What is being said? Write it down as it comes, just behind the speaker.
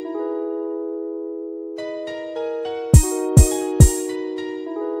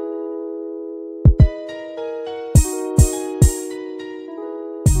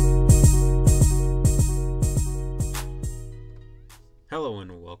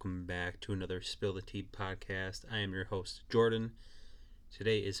welcome back to another Spill the Tea podcast. I am your host, Jordan.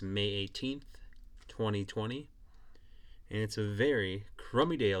 Today is May 18th, 2020, and it's a very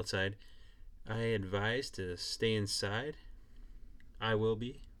crummy day outside. I advise to stay inside. I will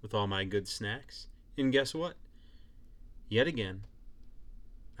be, with all my good snacks. And guess what? Yet again,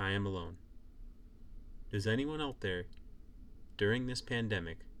 I am alone. Does anyone out there, during this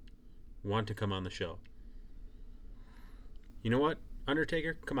pandemic, want to come on the show? You know what?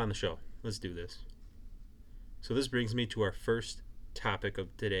 Undertaker, come on the show. Let's do this. So this brings me to our first topic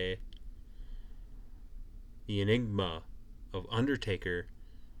of today. The enigma of Undertaker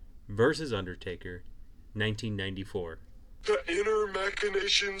versus Undertaker, 1994. The inner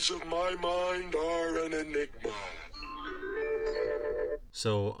machinations of my mind are an enigma.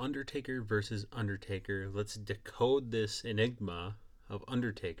 So Undertaker versus Undertaker. Let's decode this enigma of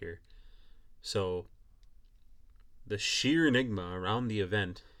Undertaker. So the sheer enigma around the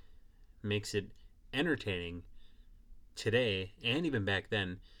event makes it entertaining today and even back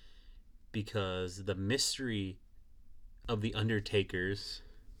then, because the mystery of the Undertakers,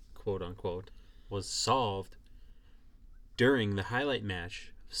 quote unquote, was solved during the highlight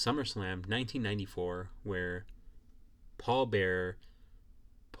match of SummerSlam 1994, where Paul Bearer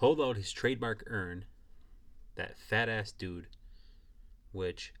pulled out his trademark urn, that fat ass dude,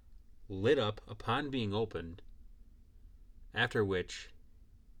 which lit up upon being opened, after which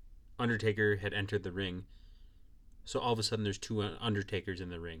Undertaker had entered the ring. So all of a sudden there's two Undertakers in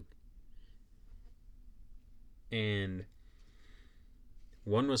the ring. And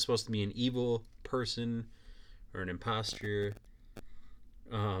one was supposed to be an evil person or an imposter.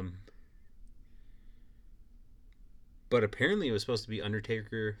 But apparently it was supposed to be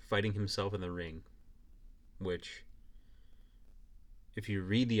Undertaker fighting himself in the ring. Which, if you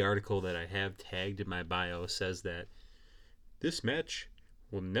read the article that I have tagged in my bio, says that this match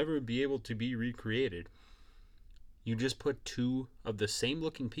will never be able to be recreated. You just put two of the same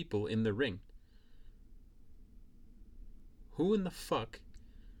looking people in the ring. Who in the fuck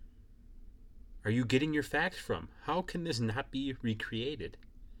are you getting your facts from? How can this not be recreated?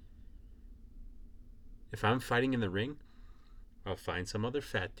 If I'm fighting in the ring, I'll find some other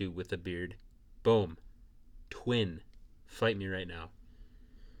fat dude with a beard. Boom. Twin. Fight me right now.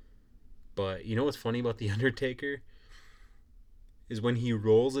 But you know what's funny about The Undertaker? Is when he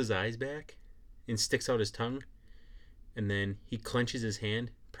rolls his eyes back and sticks out his tongue, and then he clenches his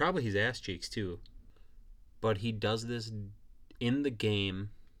hand, probably his ass cheeks too. But he does this in the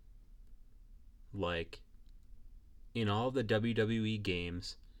game, like in all the WWE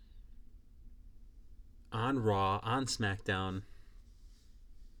games, on Raw, on SmackDown,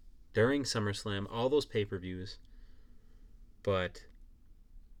 during SummerSlam, all those pay-per-views. But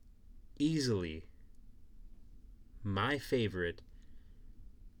easily my favorite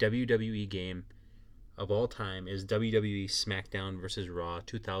WWE game of all time is WWE SmackDown vs. Raw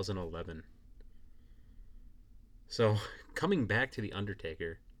 2011. So, coming back to The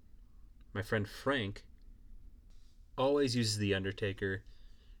Undertaker, my friend Frank always uses The Undertaker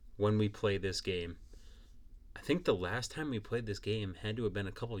when we play this game. I think the last time we played this game had to have been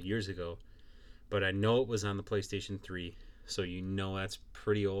a couple years ago, but I know it was on the PlayStation 3, so you know that's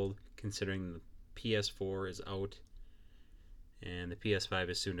pretty old considering the PS4 is out and the PS5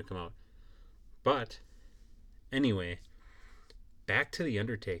 is soon to come out. But anyway, back to The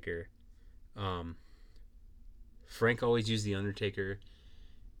Undertaker. Frank always used The Undertaker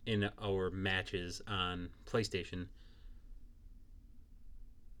in our matches on PlayStation.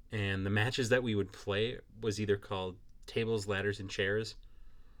 And the matches that we would play was either called Tables, Ladders, and Chairs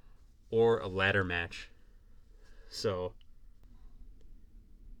or a ladder match. So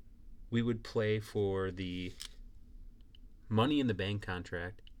we would play for the Money in the Bank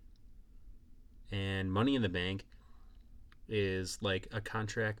contract. And Money in the Bank is like a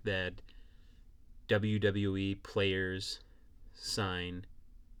contract that WWE players sign,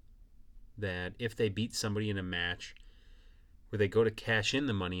 that if they beat somebody in a match where they go to cash in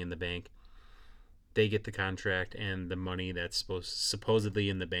the Money in the Bank, they get the contract and the money that's supposedly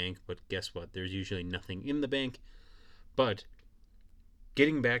in the bank. But guess what? There's usually nothing in the bank. But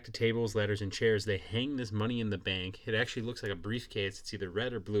getting back to Tables, Ladders, and Chairs, they hang this Money in the Bank. It actually looks like a briefcase. It's either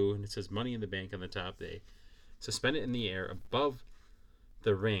red or blue, and it says Money in the Bank on the top. They suspend it in the air above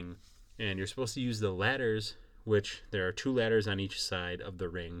the ring, and you're supposed to use the ladders, which there are two ladders on each side of the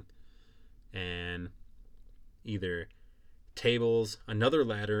ring, and either tables, another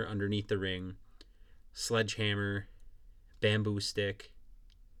ladder underneath the ring, sledgehammer, bamboo stick,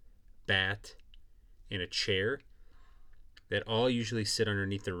 bat, and a chair that all usually sit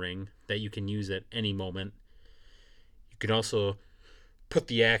underneath the ring that you can use at any moment. You can also put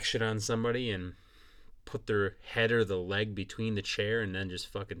the action on somebody and put their head or the leg between the chair and then just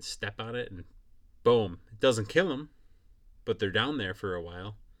fucking step on it and boom. It doesn't kill them, but they're down there for a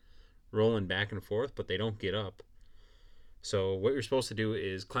while, rolling back and forth, but they don't get up. So what you're supposed to do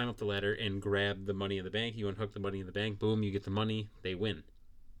is climb up the ladder and grab the money in the bank. You unhook the money in the bank. Boom, you get the money. They win.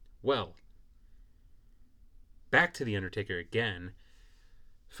 Well, back to the Undertaker again.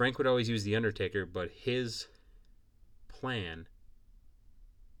 Frank would always use the Undertaker, but his plan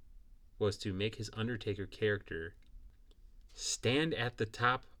was to make his Undertaker character stand at the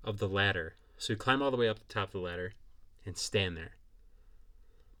top of the ladder. So you climb all the way up the top of the ladder and stand there.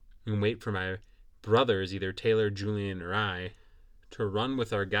 And wait for my brothers, either Taylor, Julian, or I, to run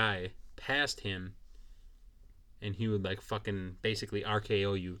with our guy past him, and he would like fucking basically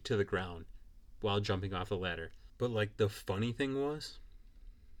RKO you to the ground while jumping off the ladder. But like the funny thing was,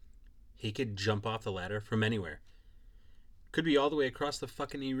 he could jump off the ladder from anywhere. Could be all the way across the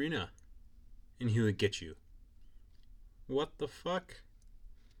fucking arena, and he would get you. What the fuck?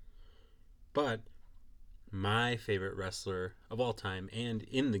 But my favorite wrestler of all time and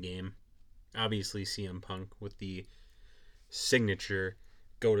in the game, obviously CM Punk with the signature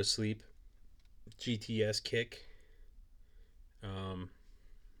go to sleep GTS kick.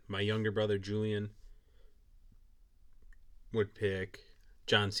 My younger brother Julian would pick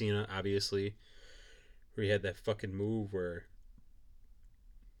John Cena, obviously, where he had that fucking move where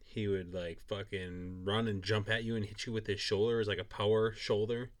he would like fucking run and jump at you and hit you with his shoulder. It was like a power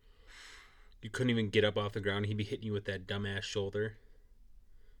shoulder. You couldn't even get up off the ground. He'd be hitting you with that dumbass shoulder.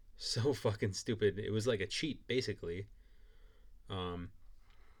 So fucking stupid. It was like a cheat, basically. And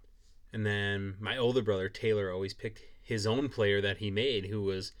then my older brother, Taylor, always picked his own player that he made, who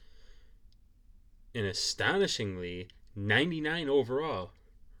was an astonishingly 99 overall.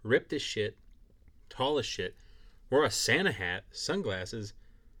 Ripped as shit. Tall as shit. Wore a Santa hat, sunglasses.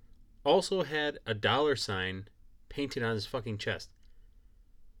 Also had a dollar sign painted on his fucking chest.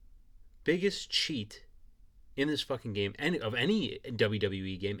 Biggest cheat in this fucking game, of any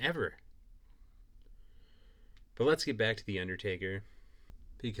WWE game ever. But let's get back to The Undertaker,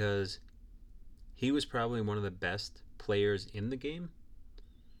 because he was probably one of the best players in the game,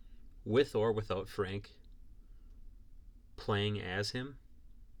 with or without Frank playing as him.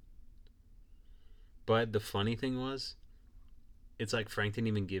 But the funny thing was, it's like Frank didn't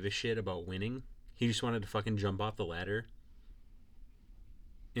even give a shit about winning. He just wanted to fucking jump off the ladder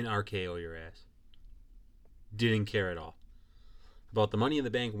and RKO your ass. Didn't care at all about the Money in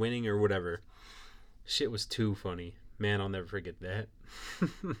the Bank winning or whatever. Shit was too funny. Man, I'll never forget that.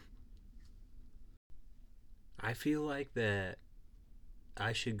 I feel like that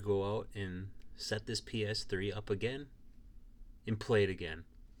I should go out and set this PS3 up again and play it again,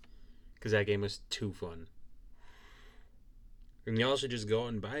 because that game was too fun. And y'all should just go out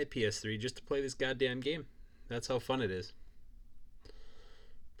and buy a PS3 just to play this goddamn game. That's how fun it is.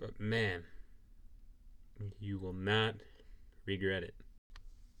 But man, you will not regret it.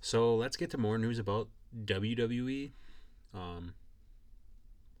 So let's get to more news about WWE.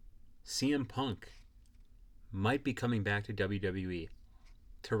 CM Punk might be coming back to WWE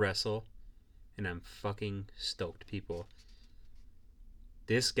to wrestle, and I'm fucking stoked, people.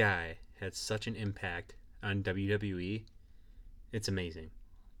 This guy had such an impact on WWE. It's amazing.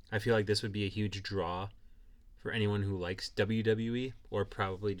 I feel like this would be a huge draw for anyone who likes WWE, or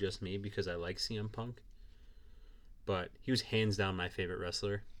probably just me because I like CM Punk. But he was hands down my favorite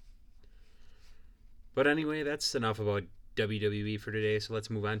wrestler. But anyway, that's enough about WWE for today, so let's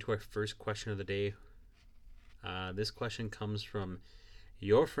move on to our first question of the day. This question comes from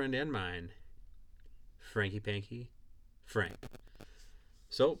your friend and mine, Frankie Panky Frank.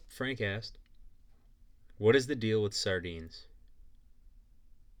 So, Frank asked, what is the deal with sardines?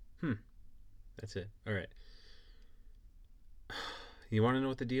 That's it. Alright. You want to know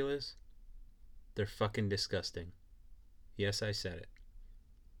what the deal is? They're fucking disgusting. Yes, I said it.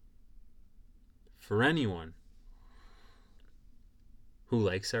 For anyone who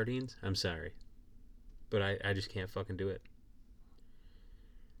likes sardines, I'm sorry. But I just can't fucking do it.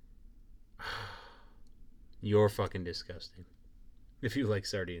 You're fucking disgusting if you like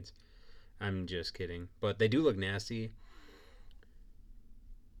sardines. I'm just kidding. But they do look nasty.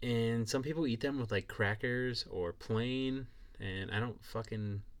 And some people eat them with like crackers or plain. And I don't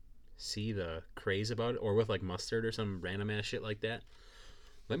fucking see the craze about it. Or with like mustard or some random ass shit like that.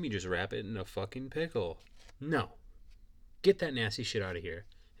 Let me just wrap it in a fucking pickle. No. Get that nasty shit out of here.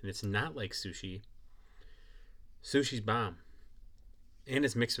 And it's not like sushi. Sushi's bomb. And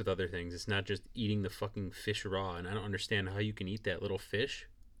it's mixed with other things. It's not just eating the fucking fish raw. And I don't understand how you can eat that little fish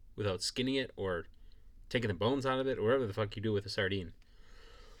without skinning it or taking the bones out of it or whatever the fuck you do with a sardine.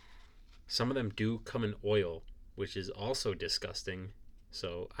 Some of them do come in oil, which is also disgusting.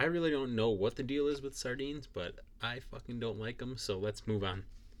 So I really don't know what the deal is with sardines, but I fucking don't like them. So let's move on.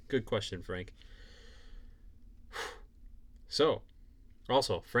 Good question, Frank. So,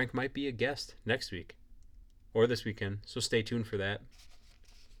 also, Frank might be a guest next week or this weekend, so stay tuned for that.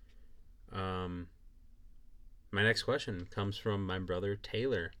 My next question comes from my brother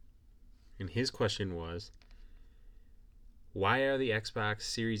Taylor, and his question was, why are the Xbox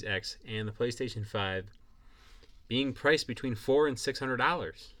Series X and the PlayStation 5 being priced between $400 and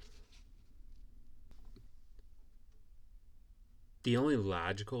 $600? The only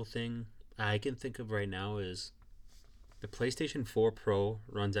logical thing I can think of right now is the PlayStation 4 Pro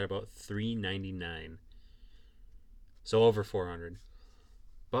runs at about $399, so over $400.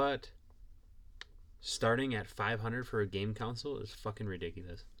 But starting at $500 for a game console is fucking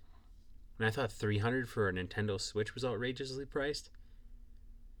ridiculous. And I thought $300 for a Nintendo Switch was outrageously priced.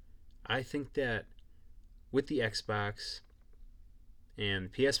 I think that with the Xbox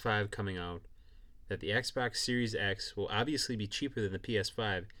and PS5 coming out, that the Xbox Series X will obviously be cheaper than the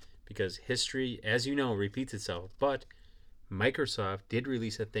PS5 because history, as you know, repeats itself. But Microsoft did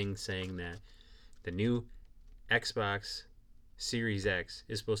release a thing saying that the new Xbox Series X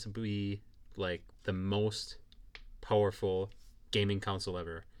is supposed to be like the most powerful gaming console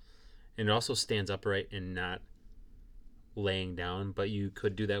ever. And it also stands upright and not laying down, but you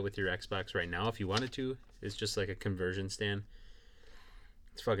could do that with your Xbox right now if you wanted to. It's just like a conversion stand.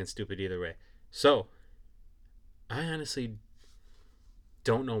 It's fucking stupid either way. So, I honestly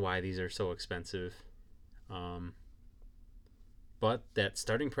don't know why these are so expensive. But that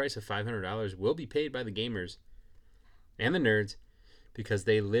starting price of $500 will be paid by the gamers and the nerds because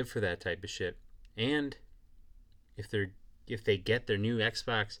they live for that type of shit. And if they get their new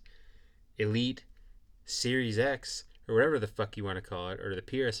Xbox Elite Series X or whatever the fuck you want to call it, or the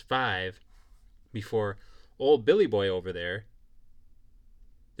PS5 before old Billy Boy over there,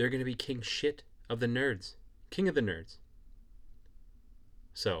 they're going to be king shit of the nerds. King of the nerds.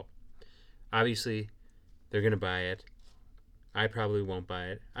 So, obviously, they're going to buy it. I probably won't buy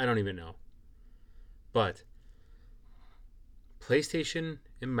it. I don't even know. But PlayStation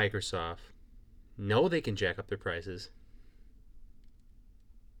and Microsoft know they can jack up their prices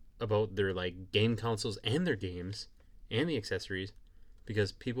about their like game consoles and their games and the accessories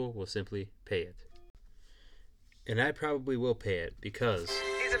because people will simply pay it. And I probably will pay it because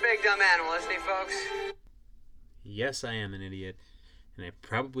he's a big dumb animal, isn't he, folks? Yes, I am an idiot, and I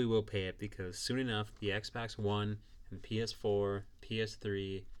probably will pay it because soon enough the Xbox One and PS4,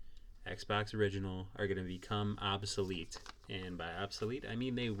 PS3, Xbox Original are going to become obsolete. And by obsolete, I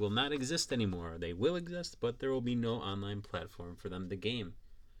mean they will not exist anymore. They will exist, but there will be no online platform for them to game.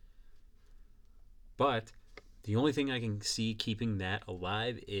 But the only thing I can see keeping that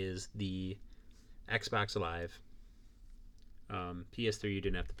alive is the Xbox Live. PS3 you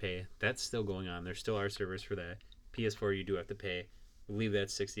didn't have to pay. That's still going on. There still are servers for that. PS4 you do have to pay. I believe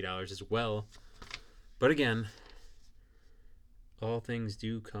that's $60 as well. But again, all things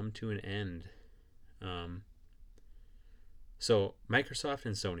do come to an end. So Microsoft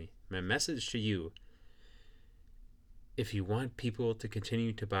and Sony, my message to you, if you want people to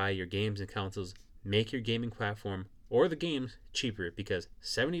continue to buy your games and consoles, make your gaming platform or the games cheaper because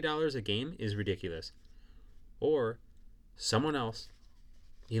 $70 a game is ridiculous. Or someone else,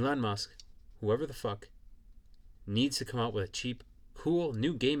 Elon Musk, whoever the fuck, needs to come out with a cheap, cool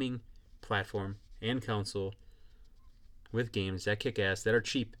new gaming platform and console with games that kick ass, that are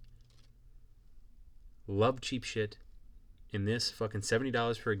cheap. Love cheap shit. And this fucking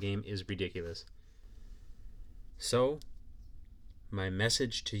 $70 for a game is ridiculous. So, my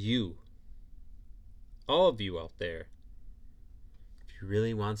message to you, all of you out there, if you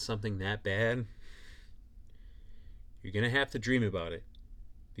really want something that bad, you're going to have to dream about it.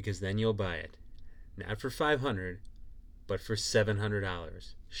 Because then you'll buy it. Not for $500, but for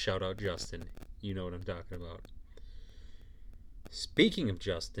 $700. Shout out Justin. You know what I'm talking about. Speaking of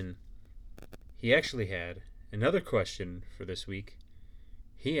Justin, he actually had another question for this week.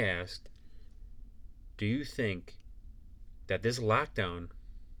 He asked, do you think that this lockdown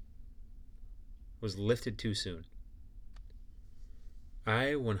was lifted too soon?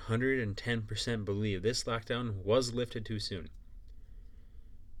 I 110% believe this lockdown was lifted too soon.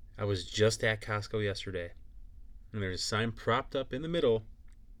 I was just at Costco yesterday, and there's a sign propped up in the middle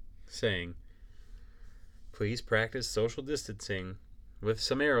saying, please practice social distancing, with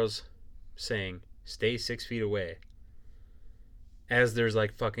some arrows saying, stay 6 feet away. As there's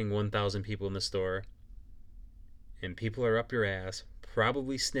like fucking 1,000 people in the store, and people are up your ass,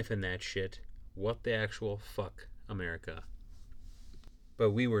 probably sniffing that shit. What the actual fuck, America?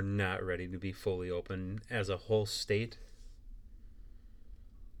 But we were not ready to be fully open as a whole state.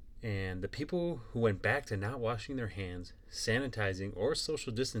 And the people who went back to not washing their hands, sanitizing, or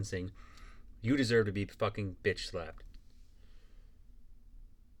social distancing, you deserve to be fucking bitch slapped.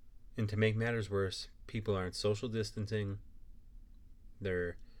 And to make matters worse, people aren't social distancing.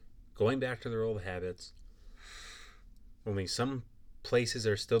 They're going back to their old habits. Only some places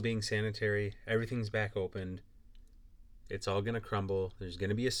are still being sanitary. Everything's back opened. It's all going to crumble. There's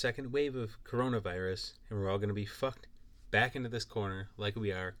going to be a second wave of coronavirus, and we're all going to be fucked back into this corner like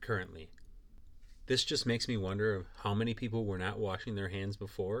we are currently. This just makes me wonder how many people were not washing their hands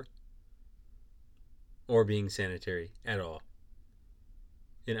before or being sanitary at all.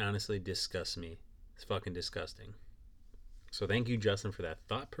 It honestly disgusts me. It's fucking disgusting. So thank you, Justin, for that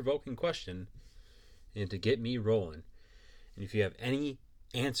thought-provoking question and to get me rolling. And if you have any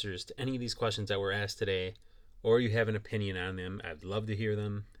answers to any of these questions that were asked today, or you have an opinion on them, I'd love to hear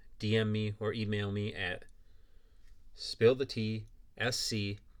them. DM me or email me at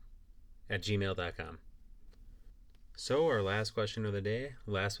spilltheteasc@gmail.com. So our last question of the day,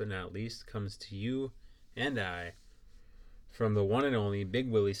 last but not least, comes to you and I from the one and only Big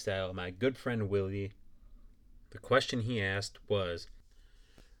Willie style, my good friend Willie. The question he asked was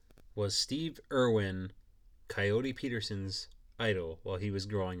Steve Irwin Coyote Peterson's idol while he was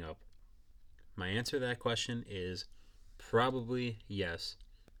growing up? My answer to that question is probably yes.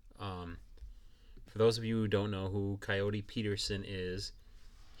 For those of you who don't know who Coyote Peterson is,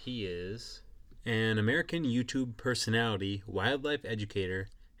 he is an American YouTube personality, wildlife educator,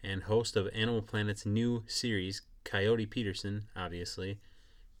 and host of Animal Planet's new series, Coyote Peterson, obviously,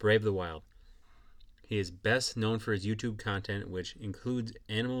 Brave the Wild. He is best known for his YouTube content, which includes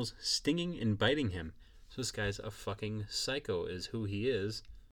animals stinging and biting him. So this guy's a fucking psycho is who he is.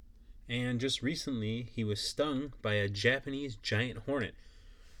 And just recently, he was stung by a Japanese giant hornet,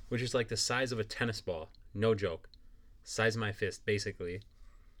 which is like the size of a tennis ball. No joke. Size of my fist, basically.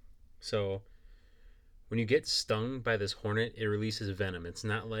 So when you get stung by this hornet, it releases venom. It's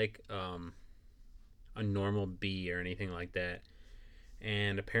not like a normal bee or anything like that.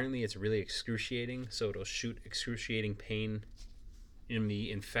 And apparently it's really excruciating, so it'll shoot excruciating pain in the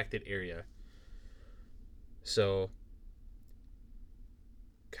infected area. So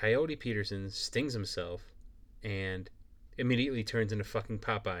Coyote Peterson stings himself and immediately turns into fucking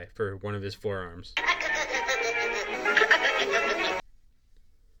Popeye for one of his forearms.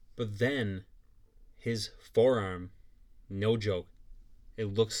 But then his forearm, no joke,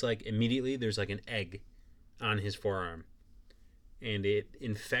 it looks like immediately there's like an egg on his forearm. And it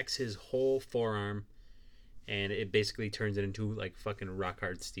infects his whole forearm, and it basically turns it into like fucking rock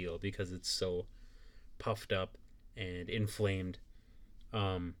hard steel because it's so puffed up and inflamed.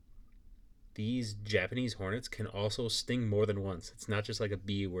 These Japanese hornets can also sting more than once. It's not just like a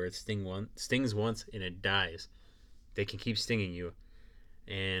bee where it stings once and it dies. They can keep stinging you.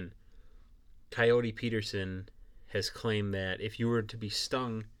 And Coyote Peterson has claimed that if you were to be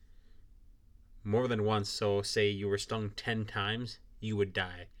stung more than once, so say you were stung 10 times, you would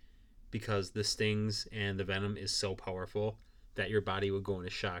die because the stings and the venom is so powerful that your body would go into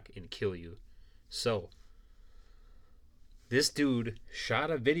shock and kill you. So this dude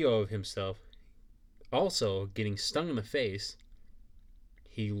shot a video of himself also getting stung in the face.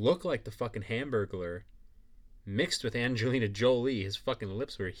 He looked like the fucking Hamburglar mixed with Angelina Jolie. His fucking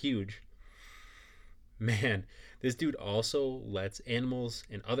lips were huge. Man, this dude also lets animals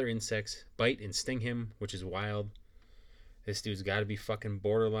and other insects bite and sting him, which is wild. This dude's got to be fucking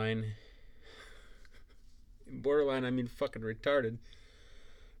borderline. Borderline, I mean fucking retarded.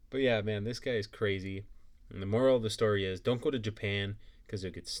 But yeah, man, this guy is crazy. And the moral of the story is, don't go to Japan because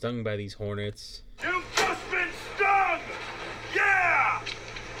you'll get stung by these hornets. You've just been stung! Yeah!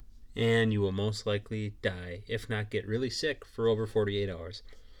 And you will most likely die, if not get really sick, for over 48 hours.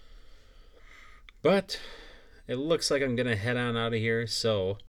 But it looks like I'm going to head on out of here,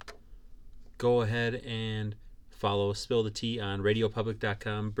 so go ahead and follow Spill the Tea on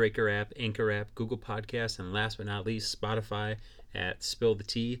radiopublic.com, Breaker app, Anchor app, Google Podcasts, and last but not least, Spotify at Spill the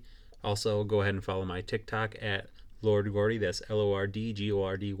Tea. Also, go ahead and follow my TikTok at Lord Gordy. That's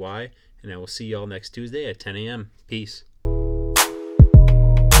LORDGORDY. And I will see y'all next Tuesday at 10 a.m. Peace.